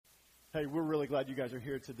Hey, we're really glad you guys are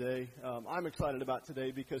here today. I'm excited about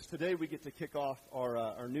today because today we get to kick off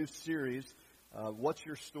our new series, What's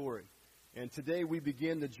Your Story? And today we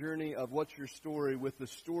begin the journey of What's Your Story with the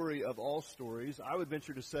story of all stories. I would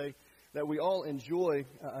venture to say that we all enjoy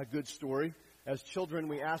a good story. As children,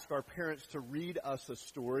 we ask our parents to read us a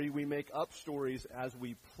story. We make up stories as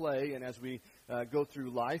we play and as we go through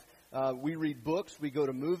life. We read books, we go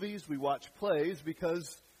to movies, we watch plays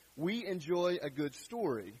because we enjoy a good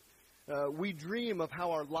story. We dream of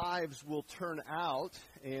how our lives will turn out,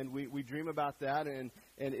 and we dream about that, and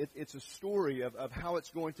it's a story of how it's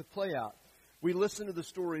going to play out. We listen to the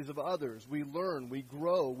stories of others. We learn, we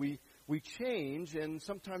grow, we change, and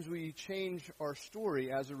sometimes we change our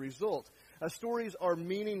story as a result. Stories are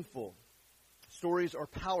meaningful. Stories are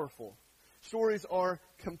powerful. Stories are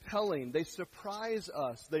compelling. They surprise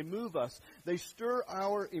us. They move us. They stir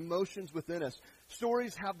our emotions within us.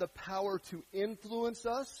 Stories have the power to influence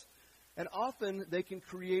us, and often they can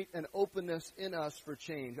create an openness in us for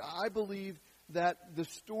change. I believe that the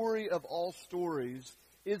story of all stories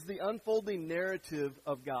is the unfolding narrative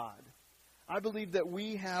of God. I believe that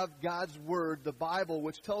we have God's Word, the Bible,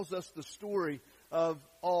 which tells us the story of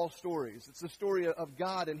all stories. It's the story of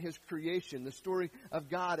God and His creation, the story of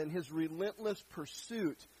God and His relentless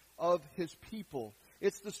pursuit of His people.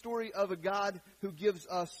 It's the story of a God who gives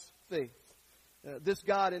us faith. This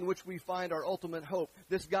God in which we find our ultimate hope.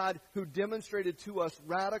 This God who demonstrated to us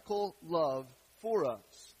radical love for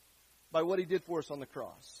us by what He did for us on the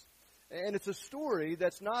cross. And it's a story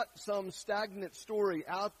that's not some stagnant story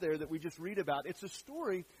out there that we just read about. It's a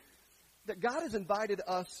story that God has invited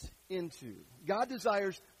us into. God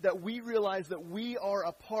desires that we realize that we are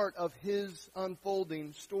a part of His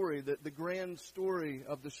unfolding story, the grand story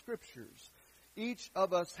of the Scriptures. Each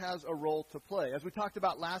of us has a role to play. As we talked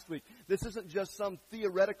about last week, this isn't just some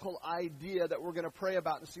theoretical idea that we're going to pray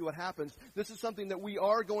about and see what happens. This is something that we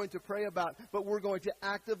are going to pray about, but we're going to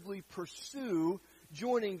actively pursue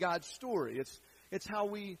joining God's story. It's how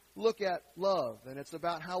we look at love, and it's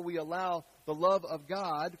about how we allow the love of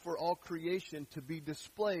God for all creation to be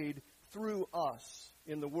displayed through us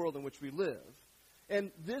in the world in which we live.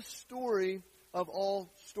 And this story of all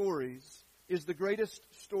stories is the greatest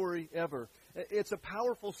story ever. It's a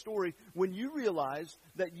powerful story when you realize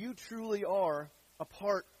that you truly are a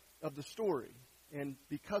part of the story. And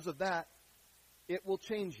because of that, it will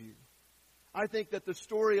change you. I think that the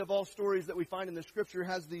story of all stories that we find in the Scripture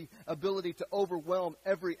has the ability to overwhelm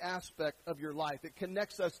every aspect of your life. It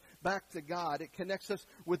connects us back to God. It connects us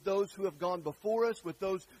with those who have gone before us, with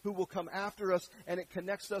those who will come after us, and it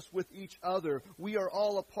connects us with each other. We are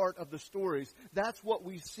all a part of the stories. That's what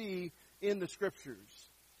we see in the Scriptures.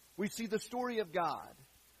 We see the story of God.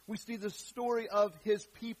 We see the story of His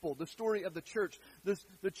people, the story of the church.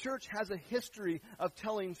 The church has a history of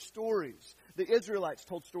telling stories. The Israelites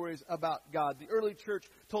told stories about God. The early church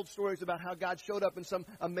told stories about how God showed up in some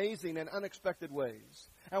amazing and unexpected ways.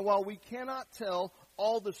 And while we cannot tell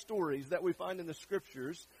all the stories that we find in the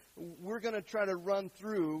Scriptures, we're going to try to run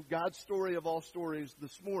through God's story of all stories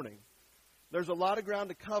this morning. There's a lot of ground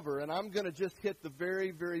to cover, and I'm going to just hit the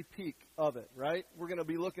very, very peak of it, right? We're going to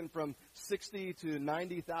be looking from 60 to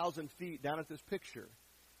 90,000 feet down at this picture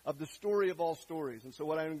of the story of all stories. And so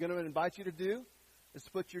what I'm going to invite you to do is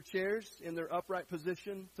to put your chairs in their upright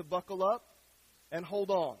position, to buckle up, and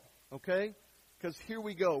hold on, okay? Because here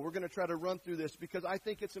we go. We're going to try to run through this because I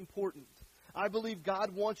think it's important. I believe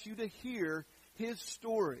God wants you to hear His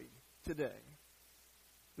story today.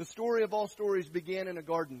 The story of all stories began in a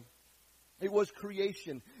garden. It was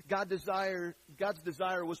creation. God's desire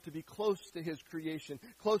was to be close to His creation,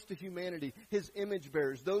 close to humanity, His image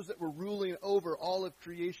bearers, those that were ruling over all of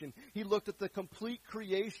creation. He looked at the complete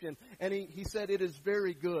creation and he said it is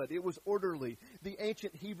very good. It was orderly. The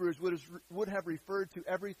ancient Hebrews would have referred to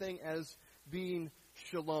everything as being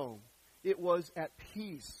shalom. It was at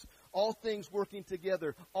peace. All things working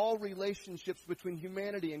together, all relationships between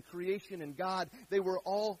humanity and creation and God, they were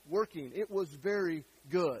all working. It was very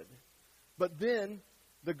good. But then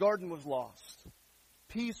the garden was lost.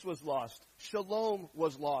 Peace was lost. Shalom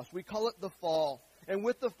was lost. We call it the fall. And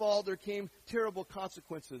with the fall, there came terrible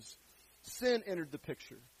consequences. Sin entered the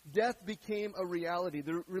picture. Death became a reality.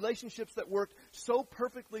 The relationships that worked so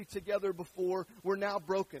perfectly together before were now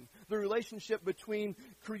broken. The relationship between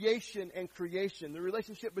creation and creation. The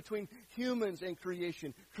relationship between humans and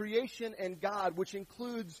creation. Creation and God, which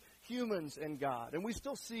includes humans and God. And we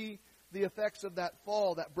still see the effects of that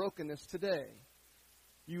fall, that brokenness today.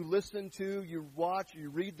 You listen to, you watch, you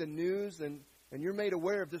read the news, and you're made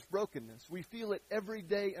aware of this brokenness. We feel it every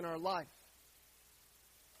day in our life.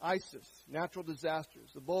 ISIS, natural disasters,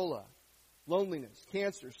 Ebola, loneliness,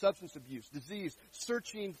 cancer, substance abuse, disease,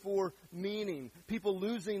 searching for meaning, people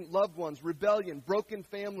losing loved ones, rebellion, broken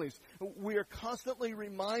families. We are constantly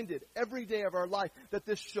reminded every day of our life that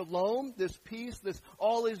this shalom, this peace, this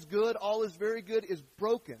all is good, all is very good is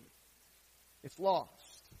broken. It's lost.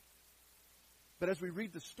 But as we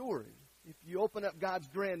read the story, if you open up God's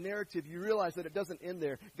grand narrative, you realize that it doesn't end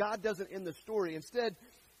there. God doesn't end the story. Instead,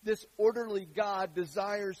 this orderly God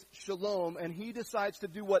desires shalom, and He decides to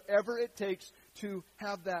do whatever it takes to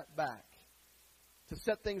have that back, to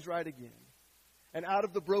set things right again. And out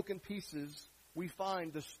of the broken pieces, we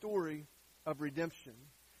find the story of redemption.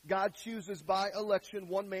 God chooses by election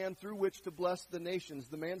one man through which to bless the nations.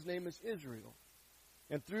 The man's name is Israel.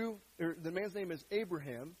 And the man's name is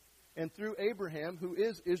Abraham. And through Abraham, who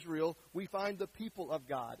is Israel, we find the people of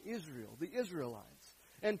God, Israel, the Israelites.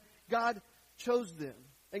 And God chose them,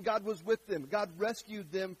 and God was with them. God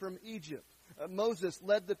rescued them from Egypt. Moses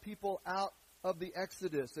led the people out of the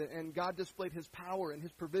Exodus, and God displayed His power and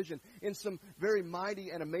His provision in some very mighty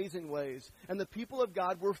and amazing ways. And the people of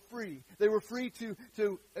God were free. They were free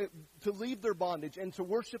to leave their bondage and to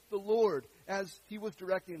worship the Lord as He was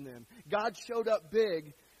directing them. God showed up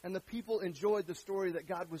big, and the people enjoyed the story that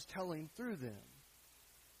God was telling through them.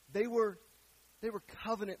 They were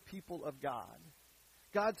covenant people of God.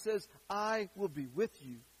 God says, I will be with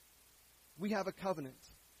you. We have a covenant.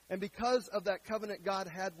 And because of that covenant God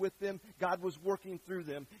had with them, God was working through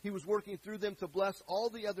them. He was working through them to bless all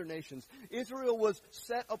the other nations. Israel was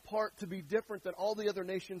set apart to be different than all the other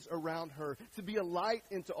nations around her, to be a light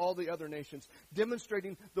into all the other nations,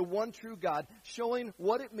 demonstrating the one true God, showing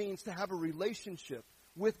what it means to have a relationship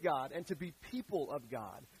with God and to be people of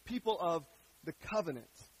God, people of the covenant.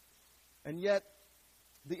 And yet,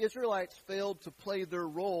 the Israelites failed to play their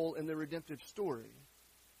role in the redemptive story.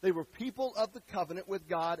 They were people of the covenant with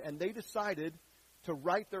God, and they decided to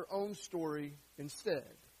write their own story instead.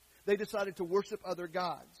 They decided to worship other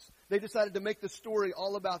gods. They decided to make the story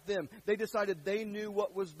all about them. They decided they knew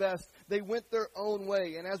what was best. They went their own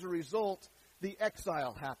way, and as a result, the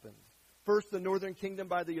exile happened. First, the northern kingdom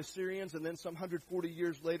by the Assyrians, and then some 140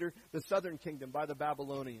 years later, the southern kingdom by the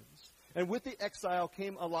Babylonians. And with the exile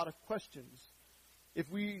came a lot of questions. If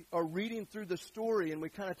we are reading through the story and we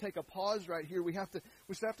kind of take a pause right here, we have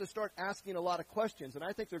to start asking a lot of questions. And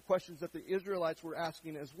I think they're questions that the Israelites were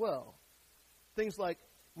asking as well. Things like,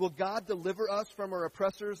 will God deliver us from our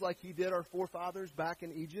oppressors like He did our forefathers back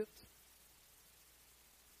in Egypt?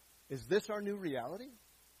 Is this our new reality?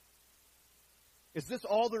 Is this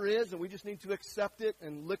all there is, and we just need to accept it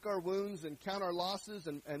and lick our wounds and count our losses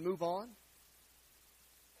and move on?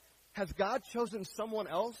 Has God chosen someone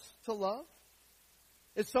else to love?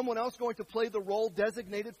 Is someone else going to play the role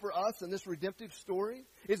designated for us in this redemptive story?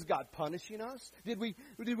 Is God punishing us? Did we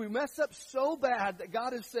mess up so bad that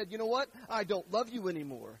God has said, you know what? I don't love you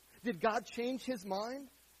anymore. Did God change His mind?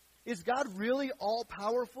 Is God really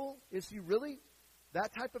all-powerful? Is He really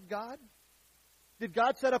that type of God? Did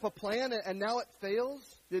God set up a plan and now it fails?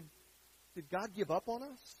 Did God give up on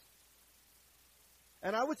us?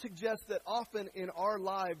 And I would suggest that often in our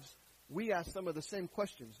lives, we ask some of the same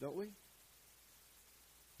questions, don't we?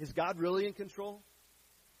 Is God really in control?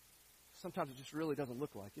 Sometimes it just really doesn't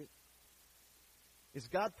look like it. Is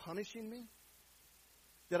God punishing me?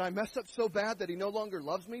 Did I mess up so bad that He no longer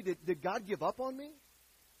loves me? Did God give up on me?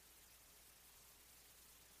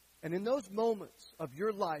 And in those moments of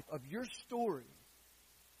your life, of your story,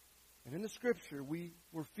 and in the Scripture,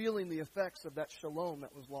 we're feeling the effects of that shalom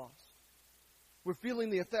that was lost. We're feeling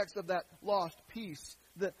the effects of that lost peace,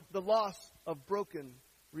 the loss of broken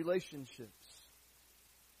relationships.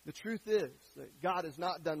 The truth is that God is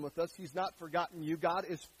not done with us. He's not forgotten you. God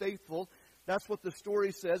is faithful. That's what the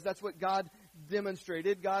story says. That's what God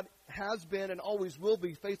demonstrated. God has been and always will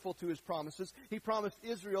be faithful to His promises. He promised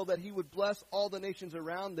Israel that He would bless all the nations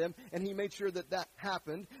around them, and He made sure that that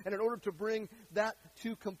happened. And in order to bring that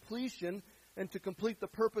to completion and to complete the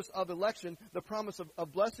purpose of election, the promise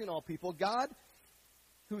of blessing all people, God,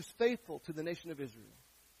 who's faithful to the nation of Israel,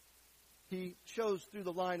 He chose through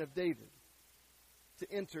the line of David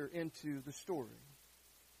to enter into the story.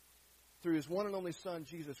 Through His one and only Son,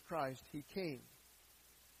 Jesus Christ, He came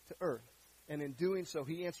to earth. And in doing so,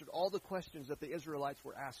 He answered all the questions that the Israelites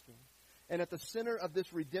were asking. And at the center of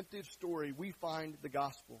this redemptive story, we find the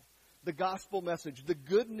gospel message, the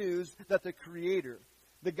good news that the Creator,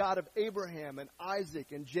 the God of Abraham and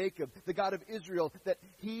Isaac and Jacob, the God of Israel, that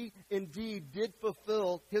He indeed did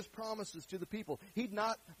fulfill His promises to the people. He'd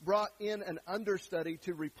not brought in an understudy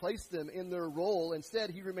to replace them in their role.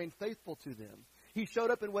 Instead, He remained faithful to them. He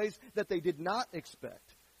showed up in ways that they did not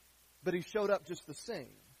expect, but He showed up just the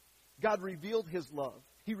same. God revealed His love,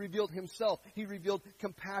 He revealed himself. He revealed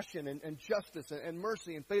compassion and justice and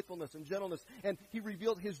mercy and faithfulness and gentleness. And he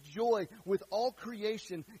revealed his joy with all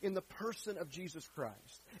creation in the person of Jesus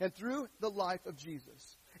Christ. And through the life of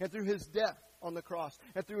Jesus, and through his death on the cross,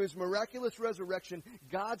 and through his miraculous resurrection,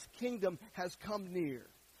 God's kingdom has come near.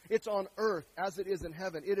 It's on earth as it is in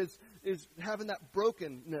heaven. It is having that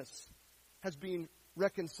brokenness has been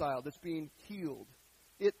reconciled. It's being healed.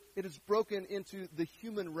 It is broken into the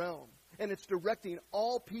human realm. And it's directing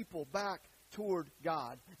all people back toward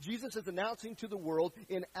God. Jesus is announcing to the world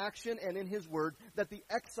in action and in his word that the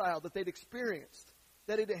exile that they'd experienced,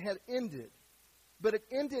 that it had ended. But it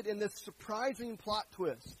ended in this surprising plot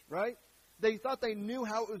twist, right? They thought they knew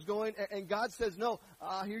how it was going, and God says, no,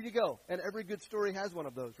 here you go. And every good story has one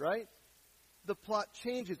of those, right? The plot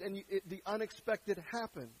changes, and the unexpected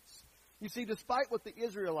happens. You see, despite what the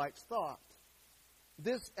Israelites thought,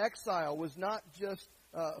 this exile was not just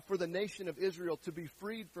for the nation of Israel to be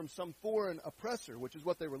freed from some foreign oppressor, which is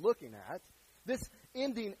what they were looking at. This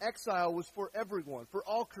ending exile was for everyone, for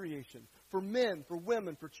all creation, for men, for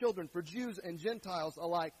women, for children, for Jews and Gentiles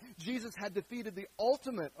alike. Jesus had defeated the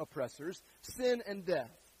ultimate oppressors, sin and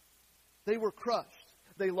death. They were crushed.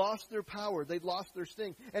 They lost their power. They lost their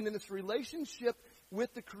sting. And in this relationship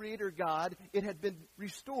with the Creator God, it had been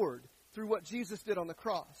restored through what Jesus did on the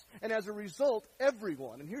cross. And as a result,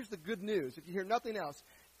 everyone, and here's the good news, if you hear nothing else,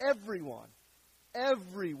 everyone,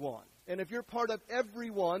 and if you're part of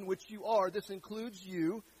everyone, which you are, this includes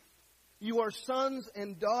you, you are sons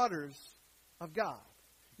and daughters of God.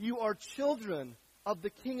 You are children of the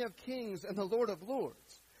King of Kings and the Lord of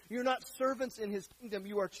Lords. You're not servants in his kingdom.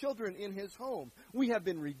 You are children in his home. We have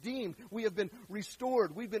been redeemed. We have been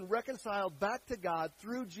restored. We've been reconciled back to God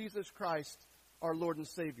through Jesus Christ, our Lord and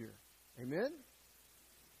Savior. Amen?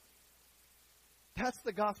 That's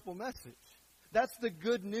the gospel message. That's the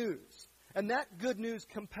good news. And that good news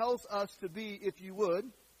compels us to be, if you would,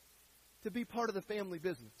 to be part of the family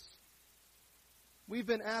business. We've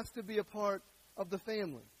been asked to be a part of the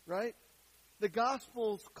family, right? The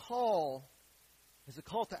gospel's call is a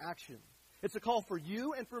call to action. It's a call for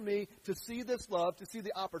you and for me to see this love, to see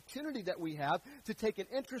the opportunity that we have, to take an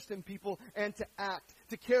interest in people and to act,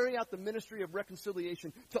 to carry out the ministry of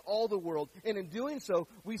reconciliation to all the world. And in doing so,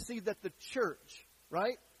 we see that the church,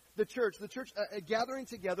 right? The church gathering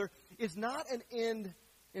together is not an end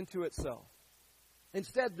into itself.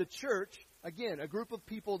 Instead, the church, again, a group of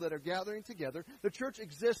people that are gathering together, the church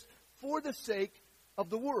exists for the sake of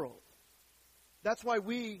the world. That's why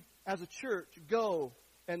we, as a church, go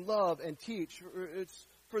and love and teach. It's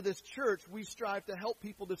for this church, we strive to help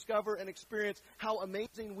people discover and experience how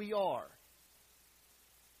amazing we are.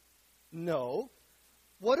 No.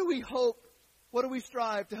 What do we hope? What do we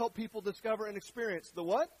strive to help people discover and experience? The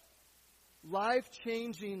what?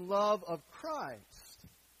 Life-changing love of Christ.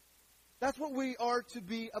 That's what we are to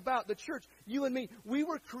be about. The church, you and me, we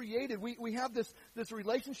were created. We have this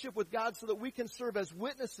relationship with God so that we can serve as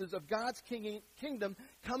witnesses of God's kingdom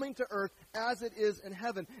coming to earth as it is in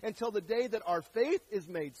heaven until the day that our faith is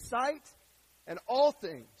made sight and all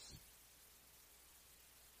things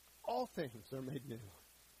are made new.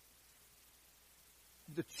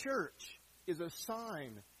 The church is a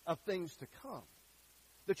sign of things to come.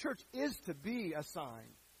 The church is to be a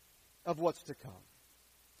sign of what's to come.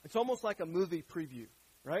 It's almost like a movie preview,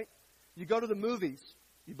 right? You go to the movies,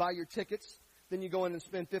 you buy your tickets, then you go in and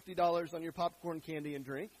spend $50 on your popcorn, candy, and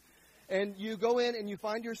drink. And you go in and you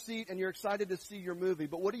find your seat and you're excited to see your movie.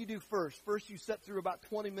 But what do you do first? First, you sit through about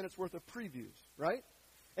 20 minutes worth of previews, right?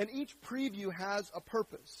 And each preview has a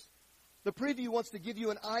purpose. The preview wants to give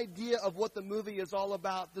you an idea of what the movie is all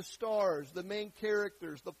about, the stars, the main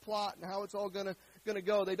characters, the plot, and how it's all going to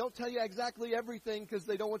go. They don't tell you exactly everything because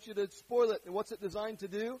they don't want you to spoil it. And what's it designed to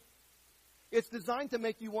do? It's designed to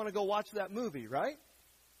make you want to go watch that movie, right?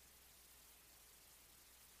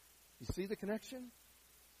 You see the connection?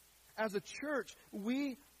 As a church,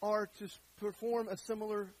 we are to perform a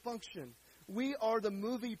similar function. We are the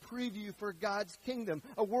movie preview for God's kingdom,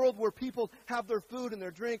 a world where people have their food and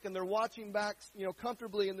their drink and they're watching back,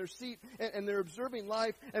 comfortably in their seat and they're observing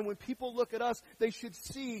life. And when people look at us, they should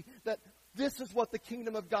see that this is what the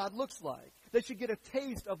kingdom of God looks like. They should get a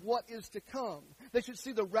taste of what is to come. They should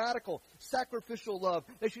see the radical, sacrificial love.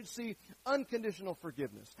 They should see unconditional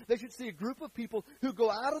forgiveness. They should see a group of people who go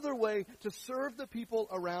out of their way to serve the people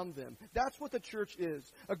around them. That's what the church is.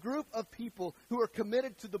 A group of people who are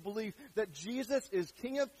committed to the belief that Jesus is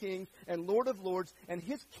King of Kings and Lord of Lords, and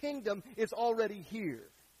his kingdom is already here.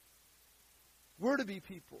 We're to be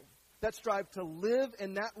people that strive to live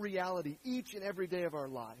in that reality each and every day of our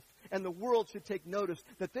life. And the world should take notice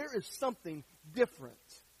that there is something different.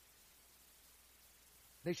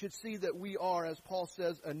 They should see that we are, as Paul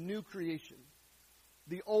says, a new creation.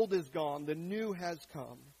 The old is gone, the new has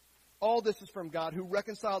come. All this is from God, who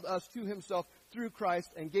reconciled us to himself through Christ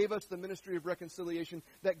and gave us the ministry of reconciliation,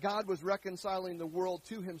 that God was reconciling the world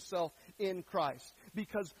to himself in Christ.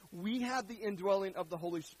 Because we have the indwelling of the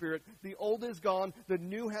Holy Spirit. The old is gone, the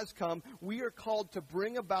new has come. We are called to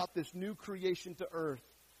bring about this new creation to earth.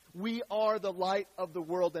 We are the light of the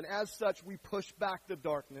world, and as such, we push back the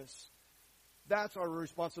darkness. That's our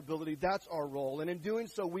responsibility. That's our role. And in doing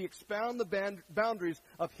so, we expound the boundaries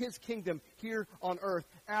of his kingdom here on earth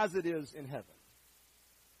as it is in heaven.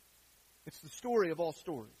 It's the story of all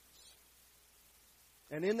stories.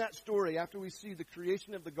 And in that story, after we see the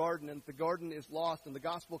creation of the garden and the garden is lost and the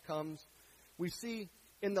gospel comes, we see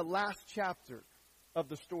in the last chapter of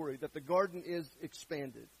the story that the garden is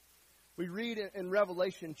expanded. We read in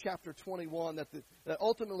Revelation chapter 21 that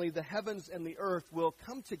ultimately the heavens and the earth will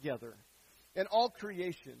come together. And all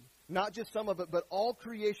creation, not just some of it, but all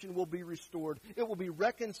creation will be restored. It will be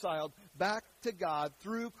reconciled back to God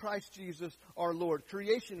through Christ Jesus our Lord.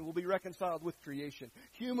 Creation will be reconciled with creation.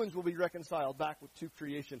 Humans will be reconciled back to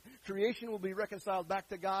creation. Creation will be reconciled back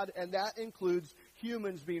to God, and that includes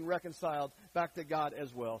humans being reconciled back to God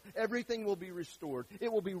as well. Everything will be restored.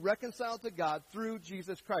 It will be reconciled to God through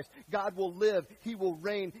Jesus Christ. God will live. He will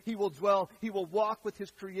reign. He will dwell. He will walk with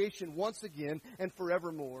his creation once again and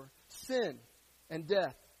forevermore. Sin and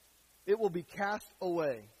death, it will be cast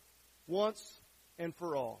away once and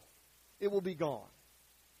for all. It will be gone.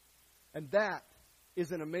 And that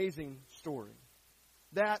is an amazing story.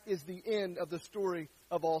 That is the end of the story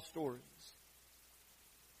of all stories.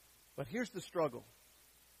 But here's the struggle.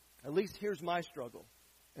 At least here's my struggle.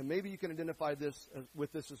 And maybe you can identify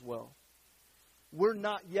with this as well. We're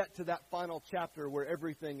not yet to that final chapter where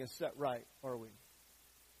everything is set right, are we?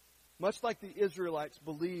 Much like the Israelites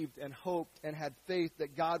believed and hoped and had faith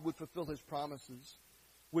that God would fulfill his promises,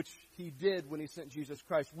 which he did when he sent Jesus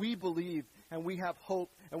Christ, we believe and we have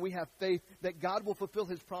hope and we have faith that God will fulfill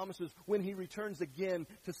his promises when he returns again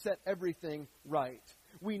to set everything right.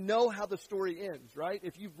 We know how the story ends, right?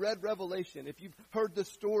 If you've read Revelation, if you've heard the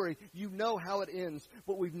story, you know how it ends,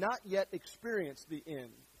 but we've not yet experienced the end.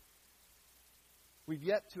 We've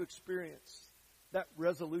yet to experience that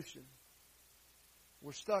resolution.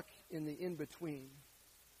 We're stuck in the in-between.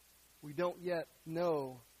 We don't yet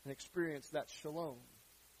know and experience that shalom,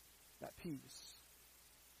 that peace.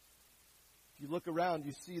 If you look around,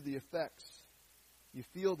 you see the effects. You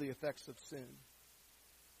feel the effects of sin.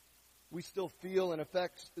 We still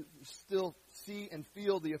still see and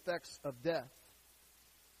feel the effects of death.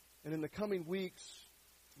 And in the coming weeks,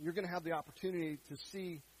 you're going to have the opportunity to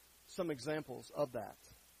see some examples of that.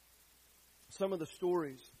 Some of the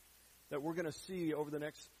stories that we're going to see over the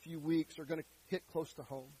next few weeks are going to hit close to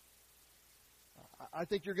home. I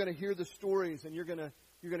think you're going to hear the stories, and you're going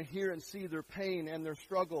to hear and see their pain and their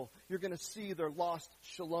struggle. You're going to see their lost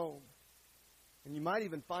shalom. And you might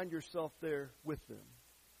even find yourself there with them.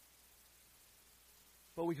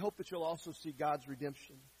 But we hope that you'll also see God's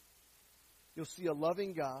redemption. You'll see a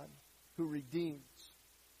loving God who redeems,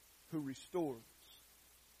 who restores,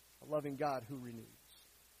 a loving God who renews.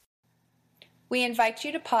 We invite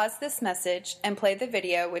you to pause this message and play the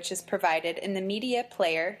video which is provided in the media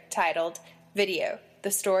player titled Video,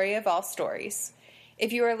 the Story of All Stories.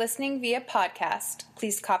 If you are listening via podcast,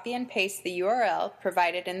 please copy and paste the URL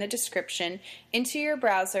provided in the description into your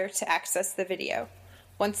browser to access the video.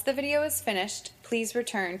 Once the video is finished, please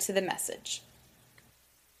return to the message.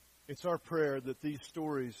 It's our prayer that these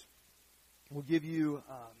stories will give you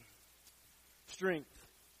strength,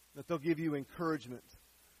 that they'll give you encouragement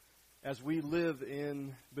as we live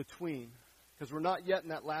in between. Because we're not yet in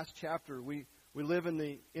that last chapter. We live in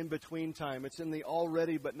the in-between time. It's in the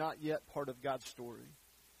already but not yet part of God's story.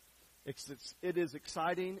 It is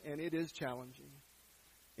exciting and it is challenging.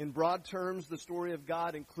 In broad terms, the story of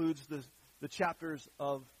God includes the chapters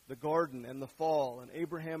of the garden and the fall and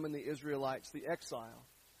Abraham and the Israelites, the exile,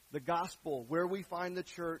 the gospel, where we find the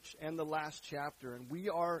church, and the last chapter. And we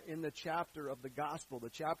are in the chapter of the gospel, the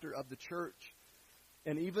chapter of the church.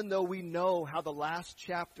 And even though we know how the last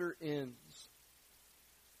chapter ends,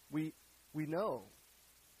 we know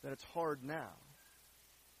that it's hard now.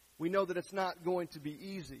 We know that it's not going to be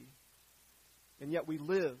easy. And yet we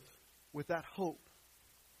live with that hope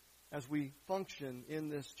as we function in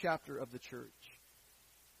this chapter of the church.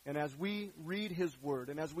 And as we read his word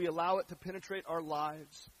and as we allow it to penetrate our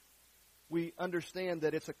lives, we understand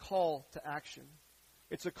that it's a call to action.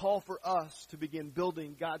 It's a call for us to begin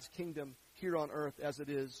building God's kingdom here on earth as it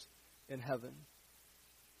is in heaven.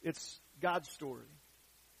 It's God's story.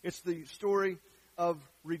 It's the story of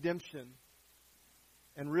redemption.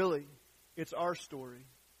 And really, it's our story.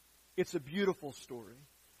 It's a beautiful story.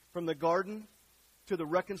 From the garden to the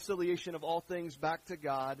reconciliation of all things back to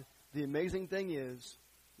God, the amazing thing is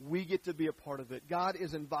we get to be a part of it. God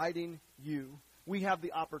is inviting you. We have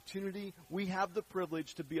the opportunity, we have the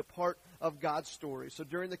privilege to be a part of God's story. So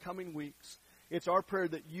during the coming weeks, it's our prayer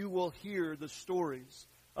that you will hear the stories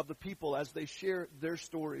of the people as they share their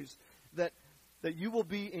stories, that you will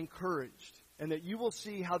be encouraged, and that you will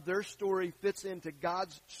see how their story fits into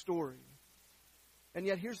God's story. And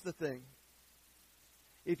yet here's the thing.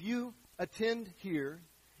 If you attend here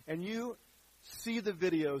and you see the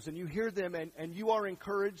videos and you hear them and you are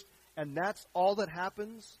encouraged and that's all that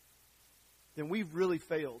happens, then we've really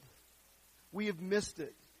failed. We have missed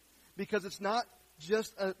it. Because it's not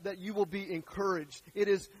just that you will be encouraged. It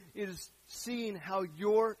is seeing how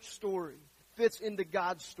your story fits into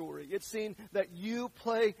God's story. It's seeing that you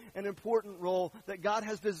play an important role, that God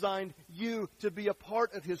has designed you to be a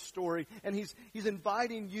part of His story, and He's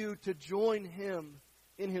inviting you to join Him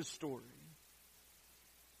in His story.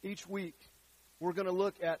 Each week, we're going to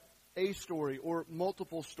look at a story or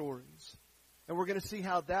multiple stories, and we're going to see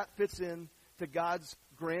how that fits in to God's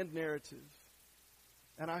grand narrative.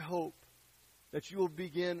 And I hope that you will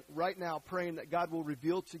begin right now praying that God will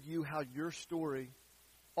reveal to you how your story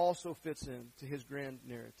also fits into His grand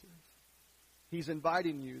narrative. He's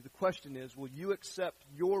inviting you. The question is, will you accept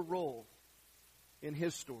your role in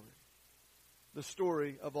His story? The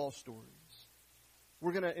story of all stories.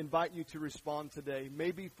 We're going to invite you to respond today.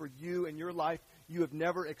 Maybe for you in your life, you have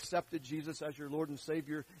never accepted Jesus as your Lord and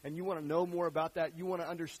Savior, and you want to know more about that. You want to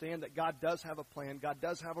understand that God does have a plan. God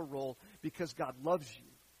does have a role because God loves you,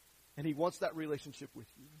 and He wants that relationship with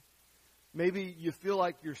you. Maybe you feel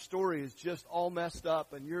like your story is just all messed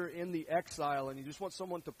up and you're in the exile and you just want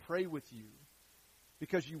someone to pray with you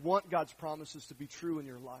because you want God's promises to be true in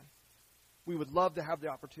your life. We would love to have the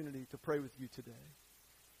opportunity to pray with you today.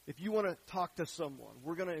 If you want to talk to someone,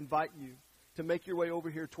 we're going to invite you to make your way over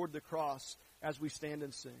here toward the cross as we stand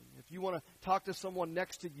and sing. If you want to talk to someone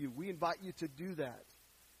next to you, we invite you to do that.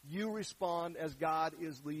 You respond as God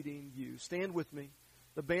is leading you. Stand with me.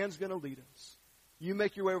 The band's going to lead us. You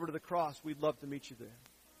make your way over to the cross. We'd love to meet you there.